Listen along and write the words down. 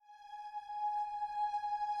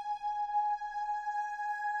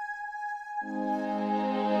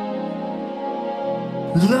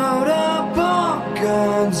Load up on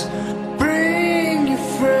guns, bring your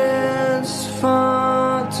friends. It's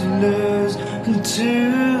fun to lose and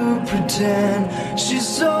to pretend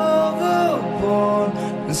she's overboard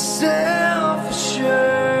and self-assured.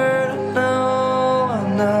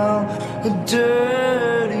 I know, a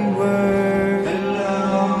dirty word.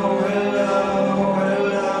 Hello, hello,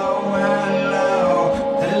 hello, hello,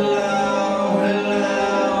 hello, hello, hello,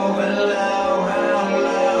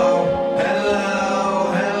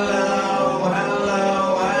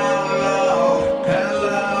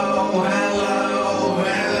 hello,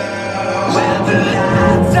 When the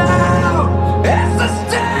lights out, it's this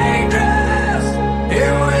dangerous.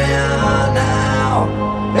 Here we are now,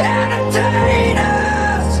 entertain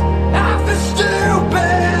us. I feel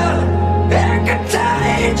stupid and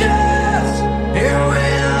contagious. Here we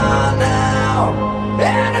are now,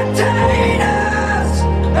 entertain us.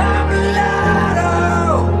 I'm a lotto,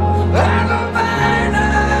 I'm a vino,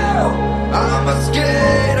 I'm a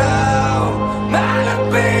mosquito, my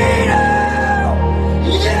libido.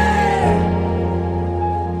 Yeah.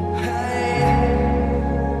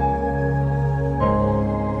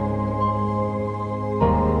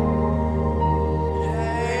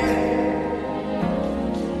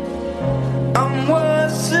 I'm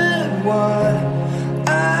worse at what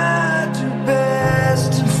I do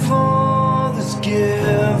best, and for this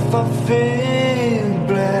gift I feel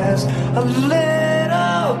blessed. A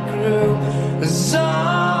little crew has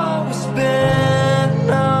always been,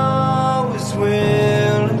 always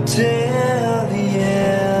will until the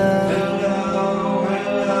end. Hello,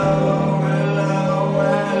 hello, hello,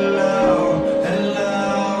 hello, hello,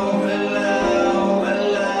 hello, hello,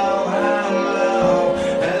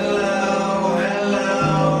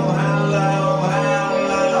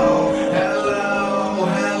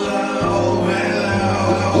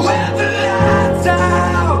 When the lights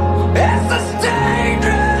out, it's this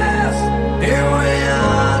dangerous. Here we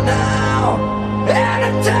are now,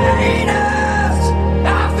 entertain us.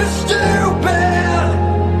 I feel stupid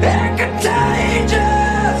and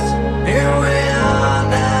contagious. Here we are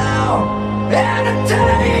now,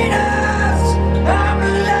 entertain us. I'm a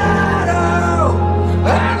lotto,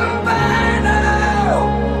 I'm a vino,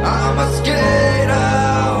 I'm a mosquito,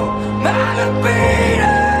 my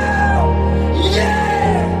libido. Yeah.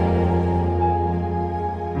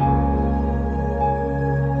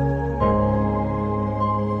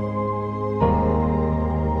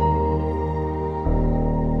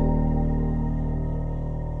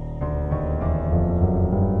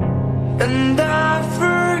 And I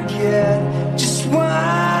forget just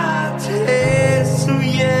what it is. So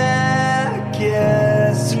yeah, I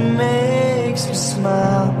guess it makes me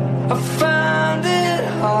smile. I found it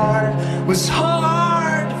hard, was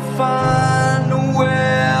hard to find a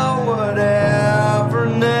well, whatever,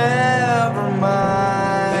 never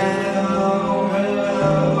mind. Hello,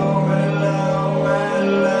 hello, hello,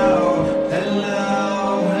 hello, hello,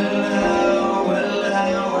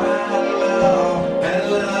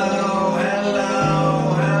 hello,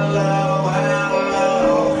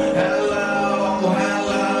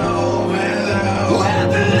 When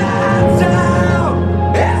the lights out,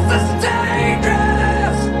 it's this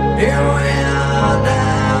dangerous. Here we